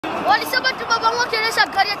Walisema tu baba wangu akiendesha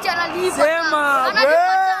gari ati analipa. Sema.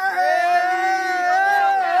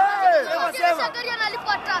 Akiendesha gari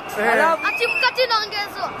analipa tax. Ati mkati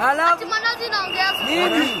inaongezwa. Ati manazi inaongezwa.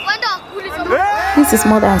 Wenda wakuli. This is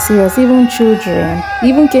more than serious. Even children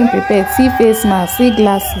even came prepared. See face mask, see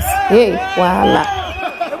glasses. Hey, voila.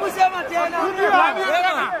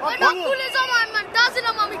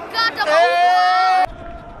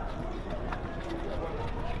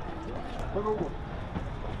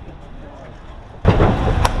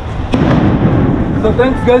 So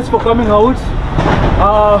thanks guys for coming out.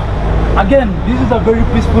 Again, this is a very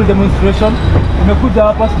peaceful demonstration. Nimekuja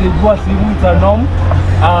hapa sijajua simu, it's a norm.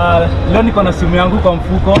 Leo niko na simu yangu kwa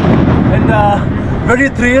mfuko. And very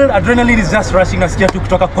thrilled, adrenaline is just rushing. Nasikia tu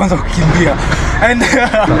kutoka kwanza kukimbia. And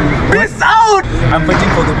peace out. I'm fighting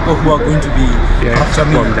for the people who are going to be after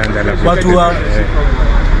me.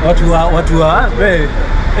 Watu wa hey,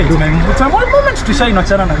 it's one moment to shine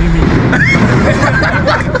achana na mimi.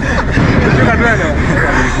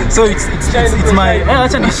 So it's my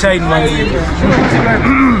acha ni shine manzi.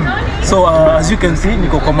 So as you can see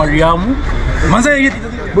niko kwa Mariamu. Manzi,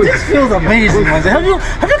 this feels amazing manzi. Have you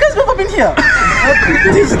guys ever been here?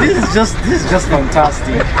 This is just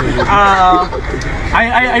fantastic.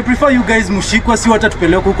 I prefer you guys mushikwa si wata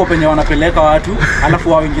tupeleke huko penye wanapeleka watu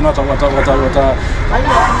alafu wao wengine wata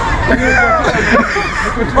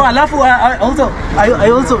oh, alafu I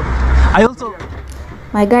also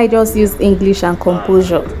My guy just used English and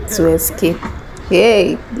composure to escape.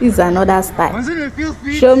 Hey, this is another style.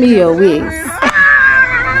 Show me your ways.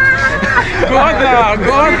 Go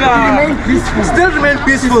Remain peaceful. Still remain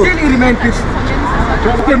peaceful. Still remain peaceful.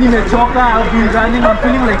 I've been running. I'm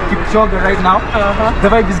feeling like Kipchoge right now. The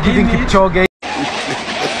vibe is giving Kipchoge.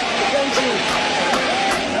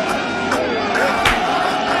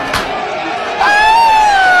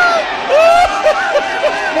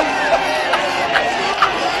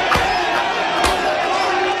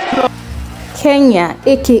 Kenya,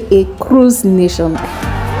 aka Cruise Nation.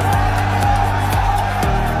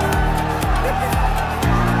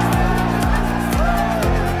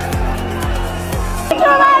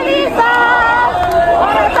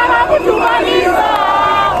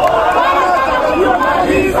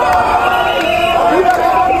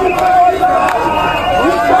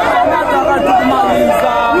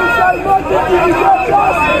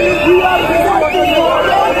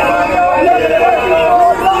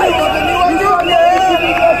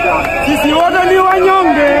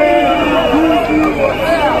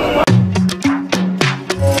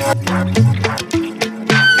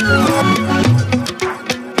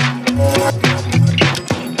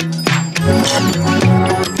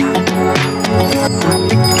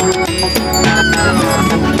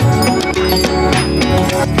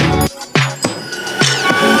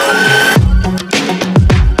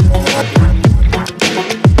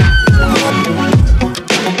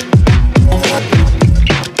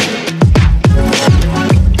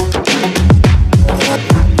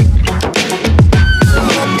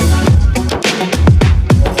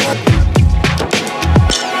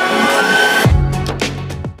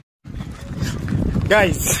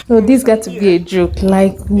 Guys, so this got to be a joke.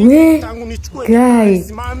 Like, where, guy?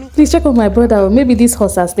 Please check on my brother. Maybe this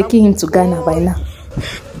horse has taken him to Ghana by now.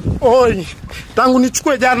 Oi, tangu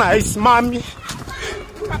nichukue jana haisimami.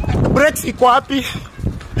 Brakes iko wapi?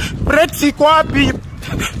 Brakes iko wapi?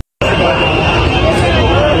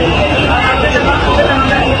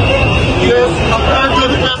 Yes,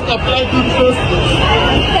 apply to the first.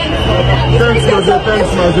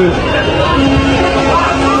 Thanks, Mazé.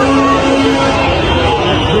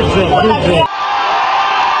 Good job.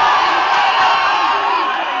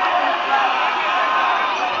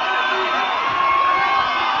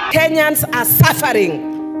 Kenyans are suffering.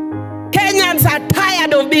 Kenyans are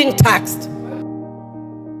tired of being taxed.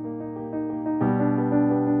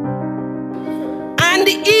 And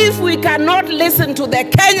if we cannot listen to the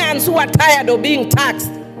Kenyans who are tired of being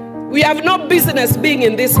taxed, we have no business being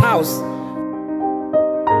in this house.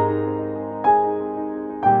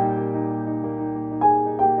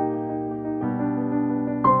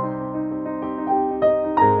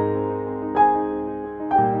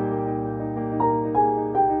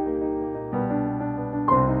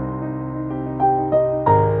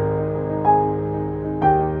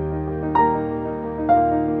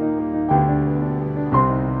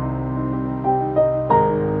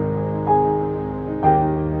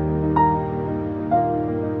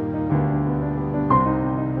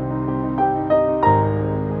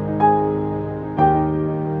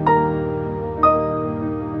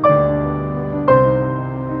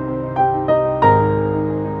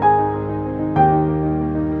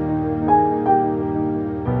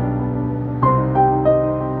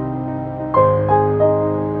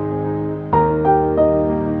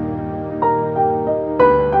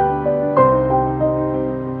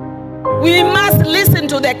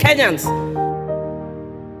 the Kenyans.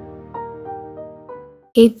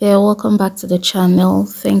 Hey there, welcome back to the channel.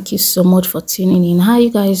 Thank you so much for tuning in. How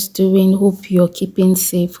you guys doing? Hope you're keeping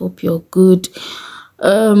safe, hope you're good.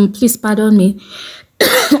 Please pardon me.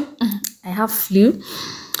 I have flu.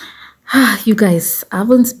 You guys, I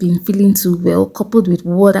haven't been feeling too well, coupled with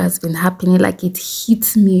what has been happening. Like, it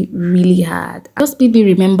hits me really hard. Just maybe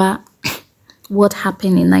remember what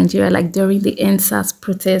happened in Nigeria, like during the EndSARS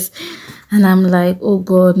protest, and I'm like, oh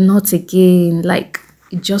God, not again. Like,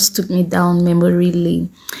 it just took me down memory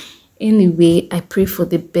lane. Anyway, I pray for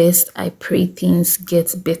the best. I pray things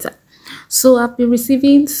get better. So I've been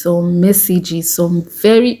receiving some messages, some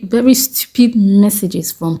very, very stupid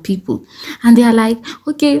messages from people. And they are like,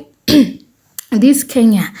 okay, this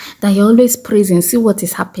Kenya that you're always praising, see what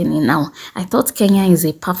is happening now. I thought Kenya is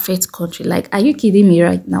a perfect country. Like, are you kidding me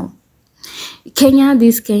right now? Kenya,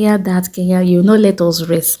 this Kenya, that Kenya, you not let us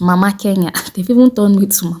rest. Mama Kenya. They've even turned me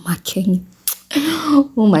to Mama Kenya.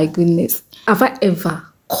 Oh my goodness. Have I ever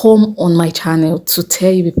come on my channel to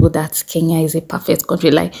tell you people that Kenya is a perfect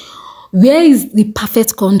country? Like, where is the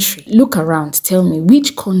perfect country? Look around. Tell me,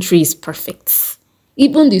 which country is perfect?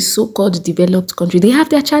 Even the so-called developed country, they have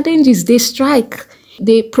their challenges. They strike.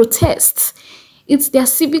 They protest. It's their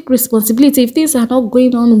civic responsibility. If things are not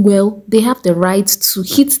going on well, they have the right to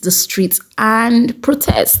hit the streets and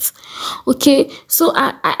protest. Okay, so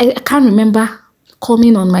I can't remember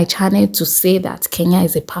coming on my channel to say that Kenya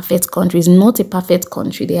is a perfect country. It's not a perfect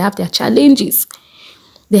country. They have their challenges.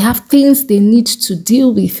 They have things they need to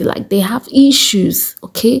deal with. Like, they have issues.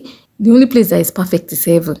 Okay, the only place that is perfect is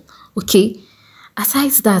heaven. Okay.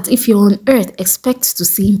 Aside that, if you're on earth, expect to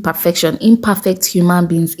see imperfection, imperfect human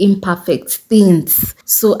beings, imperfect things.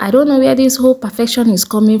 So I don't know where this whole perfection is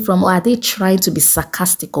coming from, or are they trying to be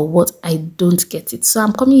sarcastic or what? I don't get it. So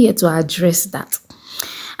I'm coming here to address that.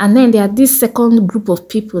 And then there are this second group of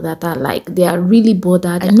people that are like, they are really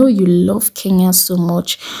bothered. I know you love Kenya so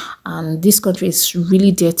much, and this country is really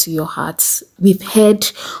dear to your hearts. We've heard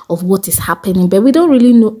of what is happening, but we don't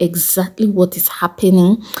really know exactly what is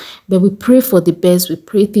happening. But we pray for the best. We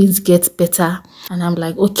pray things get better. And I'm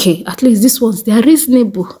like, okay, at least these ones, they are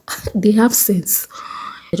reasonable. They have sense.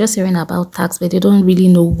 They're just hearing about tax, but they don't really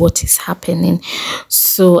know what is happening.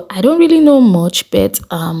 So I don't really know much, but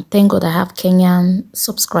thank God I have Kenyan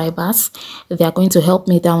subscribers. They are going to help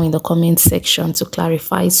me down in the comment section to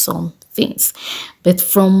clarify some things. But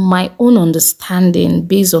from my own understanding,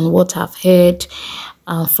 based on what I've heard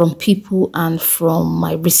from people and from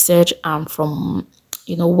my research and from,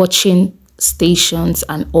 you know, watching stations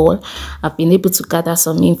and all, I've been able to gather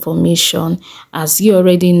some information. As you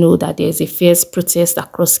already know, that there's a fierce protest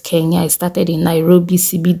across Kenya. It started in Nairobi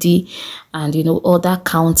CBD, and you know, other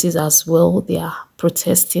counties as well. They are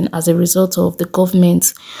protesting as a result of the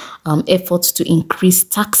government's efforts to increase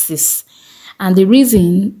taxes. And the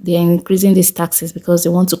reason they are increasing these taxes because they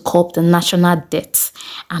want to curb the national debt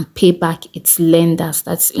and pay back its lenders.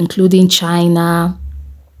 That's including China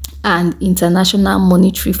and International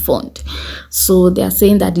Monetary Fund. So they are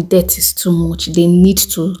saying that the debt is too much. They need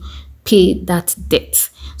to pay that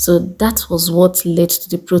debt. So that was what led to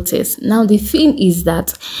the protest. Now the thing is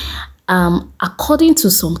that according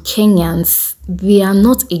to some Kenyans, they are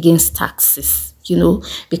not against taxes, you know,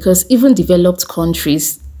 because even developed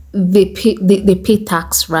countries, they pay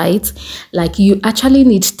tax, right? Like, you actually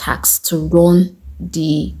need tax to run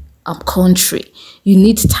the country. You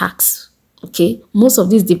need tax. Okay, most of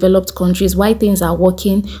these developed countries, why things are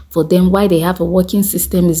working for them, why they have a working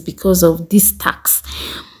system, is because of this tax.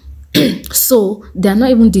 So they're not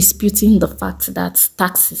even disputing the fact that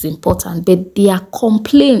tax is important, but their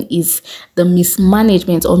complaint is the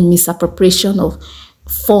mismanagement or misappropriation of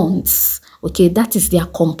funds. Okay, that is their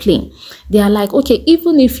complaint. They are like, okay,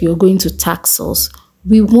 even if you're going to tax us,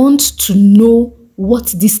 we want to know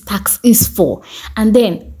what this tax is for, and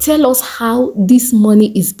then tell us how this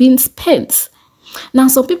money is being spent. Now,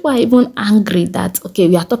 some people are even angry that, okay,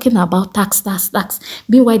 we are talking about tax.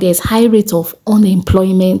 Meanwhile, there's high rate of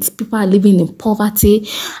unemployment. People are living in poverty.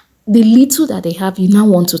 The little that they have, you now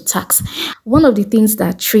want to tax. One of the things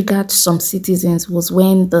that triggered some citizens was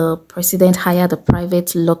when the president hired a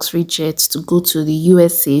private luxury jet to go to the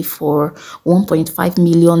USA for $1.5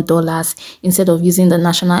 million instead of using the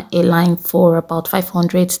national airline for about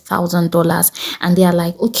 $500,000. And they are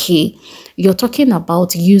like, okay, you're talking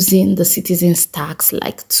about using the citizens' tax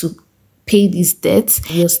like to pay these debts.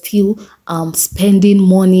 You're still spending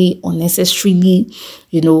money unnecessarily.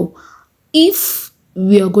 You know, if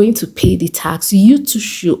we are going to pay the tax, you too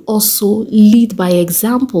should also lead by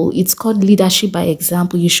example. It's called leadership by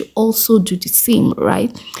example. You should also do the same,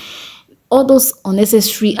 right? all those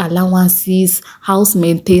unnecessary allowances, house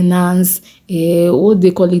maintenance, what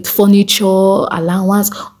they call it, furniture allowance,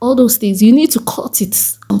 all those things, you need to cut it.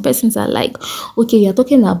 Some persons are like, okay, you're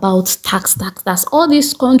talking about tax. All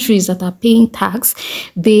these countries that are paying tax,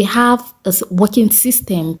 they have a working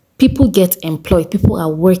system. People get employed, people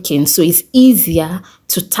are working, so it's easier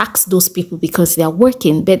to tax those people because they are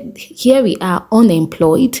working. But here we are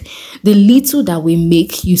unemployed. The little that we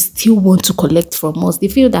make, you still want to collect from us. They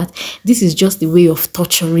feel that this is just the way of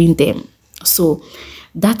torturing them. So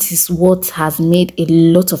that is what has made a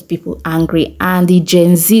lot of people angry. And the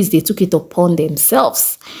Gen Zs, they took it upon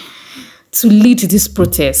themselves to lead this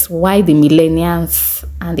protest. Why the millennials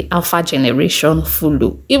and the alpha generation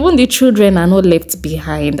follow. Even the children are not left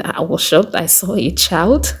behind. I was shocked. I saw a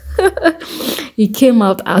child. He came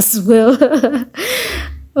out as well.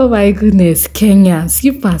 Oh my goodness, Kenyans,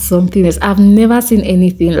 you are something else. I've never seen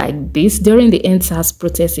anything like this. During the EndSARS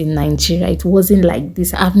protest in Nigeria, it wasn't like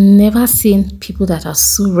this. I've never seen people that are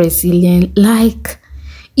so resilient. Like,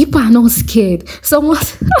 you are not scared. Someone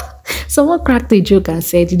cracked a joke and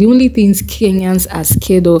said the only things Kenyans are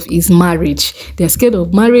scared of is marriage. They're scared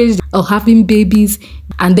of marriage, or having babies,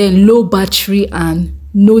 and then low battery and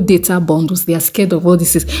no data bundles. They are scared of all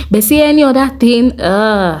this. But see any other thing,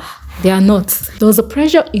 they are not. Does the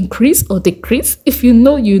pressure increase or decrease? If you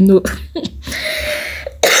know, you know.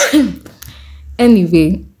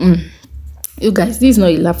 Anyway, you guys, this is not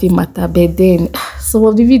a laughing matter, but then some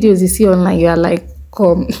of the videos you see online, you are like,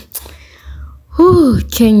 come. Ooh,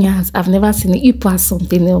 Kenyans, I've never seen it. You pass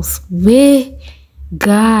something else. Way,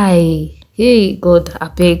 guy. Hey, God, I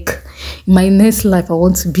beg. In my next life, I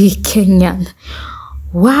want to be Kenyan.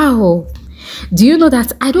 Wow. Do you know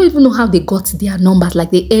that? I don't even know how they got their numbers. Like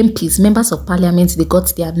the MPs, members of parliament, they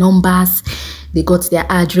got their numbers. They got their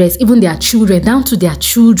address. Even their children, down to their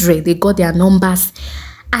children, they got their numbers.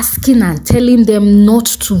 Asking and telling them not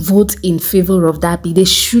to vote in favor of that bill. They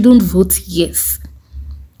shouldn't vote yes.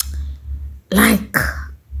 Like,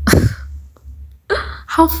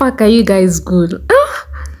 how far can you guys go?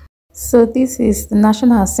 So this is the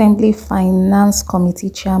National Assembly Finance Committee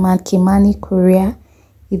Chairman Kimani Kuria.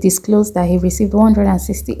 He disclosed that he received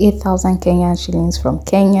 168,000 Kenyan shillings from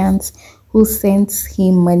Kenyans who sent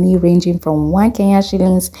him money ranging from 1 Kenyan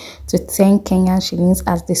shillings to 10 Kenyan shillings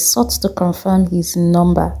as they sought to confirm his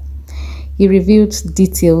number. He revealed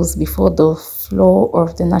details before the floor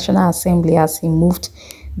of the National Assembly as he moved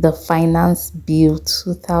the Finance Bill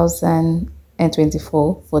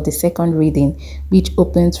 2024 for the second reading, which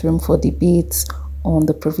opens room for debates on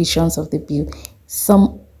the provisions of the bill.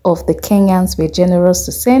 Some of the Kenyans were generous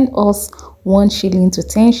to send us 1 shilling to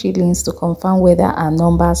 10 shillings to confirm whether our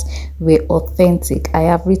numbers were authentic. I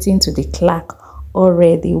have written to the clerk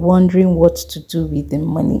already, wondering what to do with the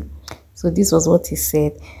money. So this was what he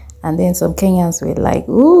said. And then some Kenyans were like,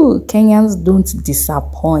 ooh, Kenyans don't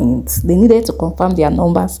disappoint. They needed to confirm their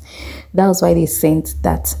numbers. That was why they sent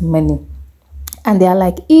that money. And they are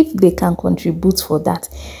like, if they can contribute for that,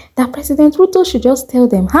 that President Ruto should just tell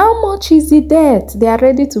them how much is the debt. They are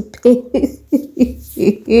ready to pay.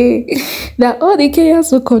 That all the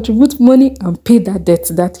Kenyans will contribute money and pay that debt,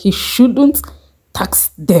 that he shouldn't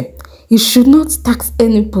tax them. He should not tax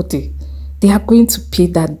anybody. They are going to pay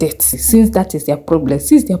that debt, since that is their problem.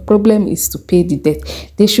 Since their problem is to pay the debt,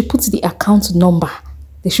 they should put the account number.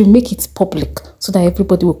 They should make it public so that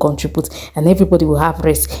everybody will contribute and everybody will have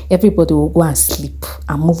rest. Everybody will go and sleep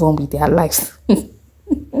and move on with their lives.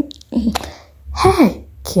 Hey,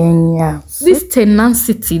 Kenya. This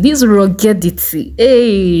tenacity, this ruggedity.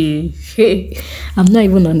 Hey, I'm not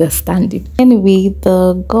even understanding. Anyway,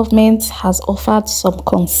 the government has offered some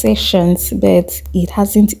concessions, but it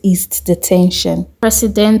hasn't eased the tension.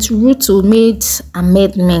 President Ruto made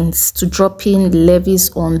amendments to drop in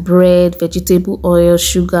levies on bread, vegetable oil,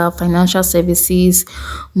 sugar, financial services,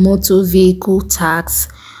 motor vehicle tax,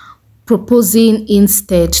 proposing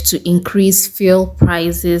instead to increase fuel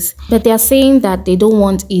prices. But they are saying that they don't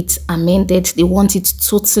want it amended, they want it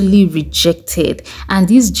totally rejected. And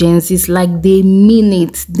these Gen Zs, like, they mean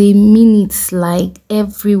it like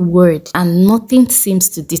every word, and nothing seems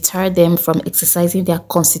to deter them from exercising their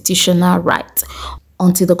constitutional right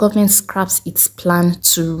until the government scraps its plan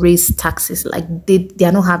to raise taxes. Like, they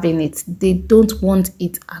are not having it. They don't want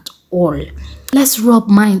it at all. Let's rub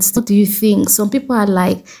minds. What do you think? Some people are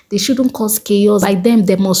like, they shouldn't cause chaos by them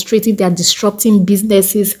demonstrating they are disrupting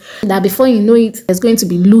businesses, that before you know it, there's going to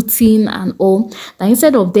be looting and all. That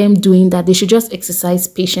instead of them doing that, they should just exercise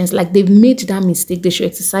patience. Like, they've made that mistake, they should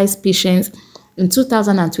exercise patience In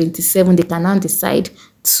 2027, they can now decide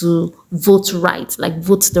to vote right, like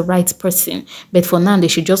vote the right person. But for now, they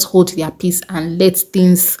should just hold their peace and let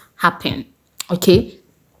things happen. Okay?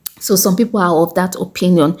 So some people are of that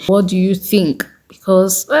opinion. What do you think?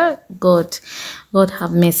 Because God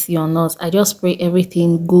have mercy on us. I just pray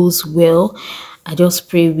everything goes well. I just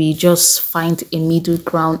pray we just find a middle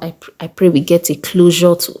ground. I pray we get a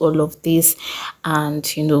closure to all of this,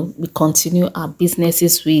 and you know, we continue our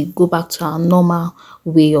businesses, we go back to our normal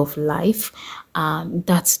way of life.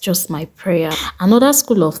 That's just my prayer. Another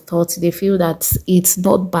school of thought, they feel that it's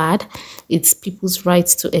not bad, it's people's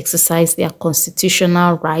rights to exercise their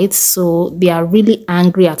constitutional rights. So they are really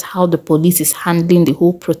angry at how the police is handling the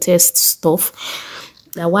whole protest stuff.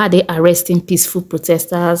 Why are they arresting peaceful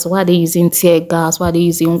protesters? Why are they using tear gas? Why are they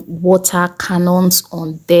using water cannons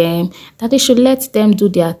on them? That they should let them do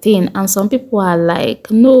their thing. And some people are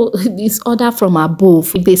like, no, it's order from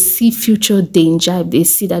above. If they see future danger, if they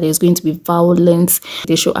see that there's going to be violence,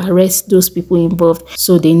 they should arrest those people involved.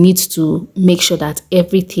 So they need to make sure that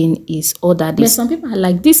everything is ordered. But some people are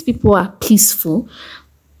like, these people are peaceful.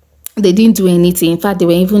 They didn't do anything. In fact, they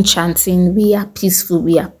were even chanting, we are peaceful,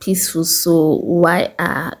 we are peaceful. So why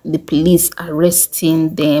are the police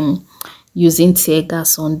arresting them, using tear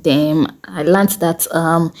gas on them? I learned that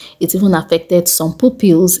it even affected some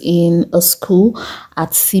pupils in a school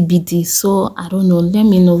at CBD. So I don't know. Let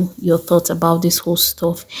me know your thoughts about this whole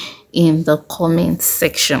stuff in the comment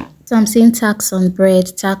section. So I'm saying tax on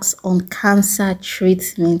bread, tax on cancer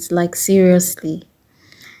treatment. Like seriously,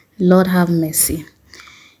 Lord have mercy.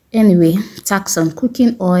 Anyway, tax on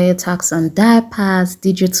cooking oil, tax on diapers,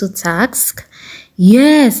 digital tax.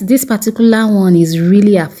 Yes, this particular one is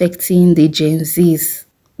really affecting the Gen Zs.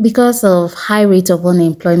 Because of high rate of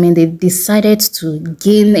unemployment, they decided to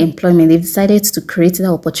gain employment. They decided to create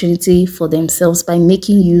that opportunity for themselves by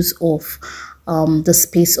making use of the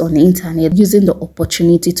space on the internet, using the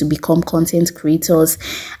opportunity to become content creators.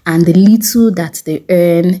 And the little that they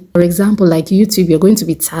earn, for example, like YouTube, you're going to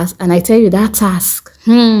be tasked, and I tell you that task,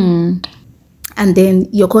 and then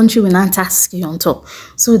your country will not task you on top.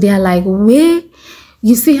 So they are like, where?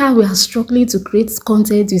 You see how we are struggling to create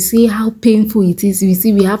content. You see how painful it is. You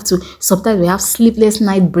see, sometimes we have sleepless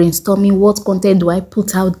night brainstorming. What content do I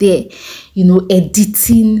put out there? You know,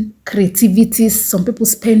 editing, creativity. Some people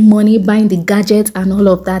spend money buying the gadget and all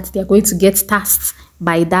of that. They are going to get tasked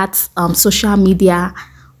by that social media,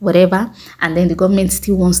 whatever. And then the government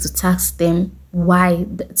still wants to tax them. Why?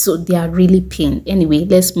 So they are really pained. Anyway,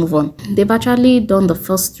 let's move on. They've actually done the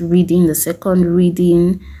first reading, the second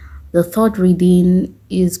reading. The third reading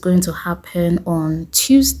is going to happen on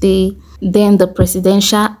Tuesday. Then the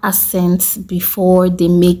presidential assent before they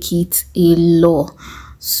make it a law.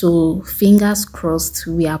 So fingers crossed,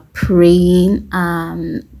 we are praying,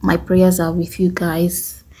 and my prayers are with you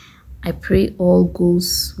guys. I pray all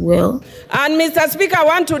goes well. And Mr. Speaker, I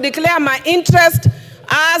want to declare my interest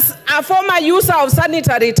as a former user of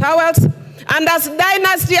sanitary towels, and as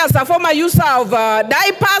Dynasty as a former user of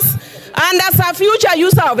diapers, and as a future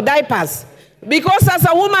user of diapers. Because as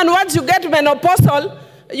a woman, once you get menopausal,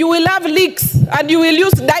 you will have leaks and you will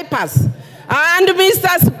use diapers. And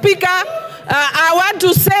Mr. Speaker, I want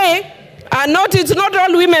to say, it's not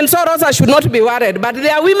all women, so Rosa should not be worried, but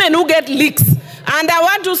there are women who get leaks. And I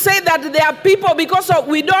want to say that there are people, because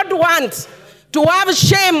we don't want to have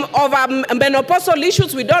shame over menopausal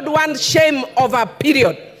issues, we don't want shame over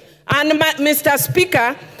period. And Mr.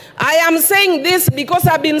 Speaker, I am saying this because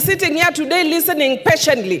I've been sitting here today listening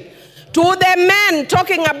patiently to the men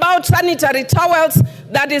talking about sanitary towels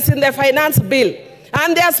that is in the finance bill.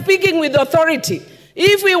 And they are speaking with authority.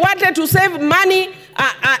 If we wanted to save money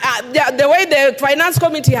the way the finance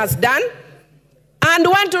committee has done, and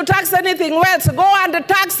want to tax anything else, go and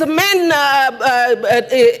tax men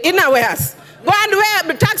innerwears. Go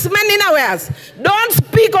and tax men innerwears. Don't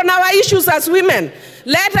speak on our issues as women.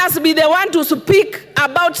 Let us be the one to speak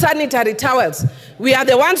about sanitary towels. We are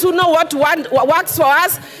the ones who know what works for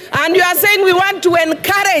us, and you are saying we want to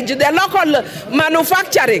encourage the local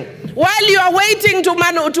manufacturing. While you are waiting to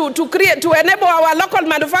enable our local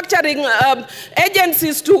manufacturing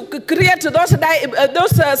agencies to create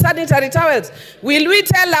those sanitary towels, will we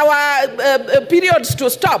tell our periods to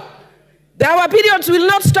stop? Our periods will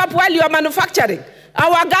not stop while you are manufacturing.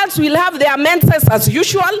 Our girls will have their menses as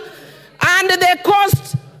usual, and the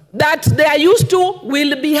cost that they are used to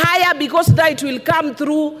will be higher because that will come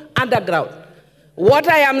through underground. What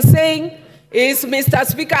I am saying is, Mr.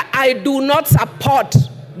 Speaker, I do not support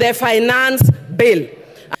the finance bill.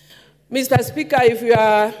 Mr. Speaker, if you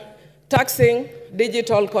are taxing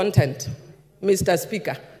digital content, Mr.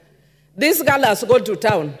 Speaker, this girl has gone to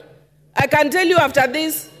town I can tell you after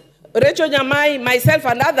this, Rachel Nyamai, myself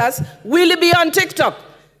and others will be on TikTok.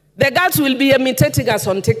 The girls will be imitating us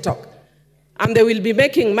on TikTok. And they will be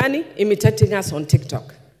making money imitating us on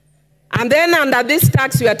TikTok. And then under this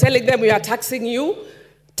tax, we are telling them we are taxing you,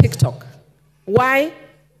 TikTok. Why?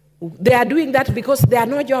 They are doing that because there are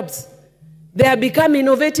no jobs. They have become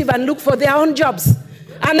innovative and look for their own jobs.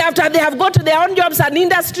 And after they have got their own jobs, an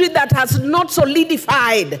industry that has not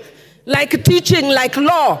solidified, like teaching, like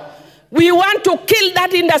law, we want to kill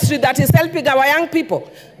that industry that is helping our young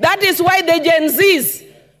people. That is why the Gen Zs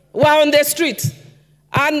were on the street.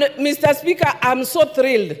 And Mr. Speaker, I'm so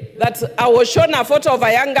thrilled that I was shown a photo of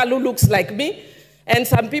a young girl who looks like me. And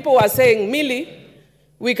some people were saying, Millie,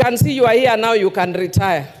 we can see you are here now, you can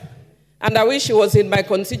retire. And I wish she was in my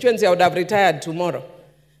constituency, I would have retired tomorrow.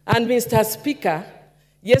 And Mr. Speaker,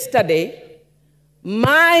 yesterday,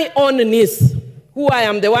 my own niece, who I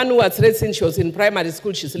am the one who was raised since she was in primary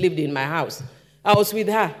school, she's lived in my house. I was with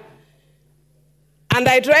her. And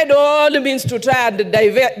I tried all means to try and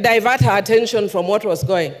divert her attention from what was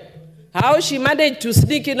going. How she managed to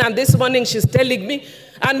sneak in, and this morning she's telling me,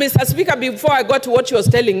 and Mr. Speaker, before I got to what she was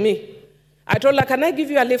telling me, I told her, can I give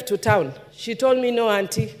you a lift to town? She told me, no,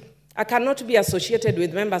 Auntie, I cannot be associated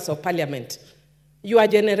with members of parliament. Your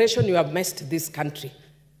generation, you have messed this country.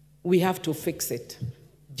 We have to fix it.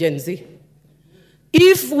 Gen Z.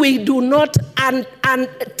 If we do not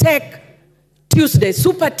take Tuesday,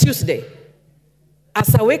 Super Tuesday,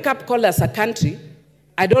 as a wake-up call as a country,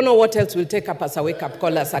 I don't know what else will take up as a wake-up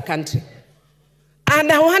call as a country. And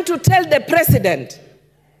I want to tell the president,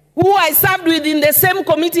 who I served with in the same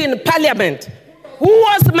committee in parliament, who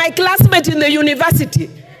was my classmate in the university,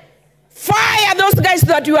 fire those guys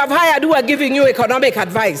that you have hired who are giving you economic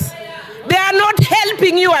advice. They are not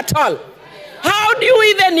helping you at all. How do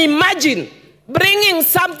you even imagine bringing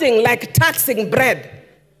something like taxing bread,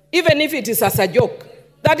 even if it is as a joke?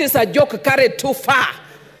 That is a joke carried too far.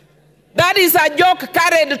 That is a joke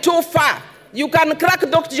carried too far. You can crack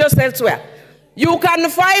doctors elsewhere. You can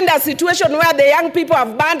find a situation where the young people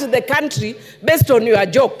have banned the country based on your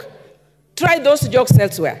joke. Try those jokes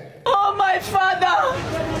elsewhere. Oh, my father!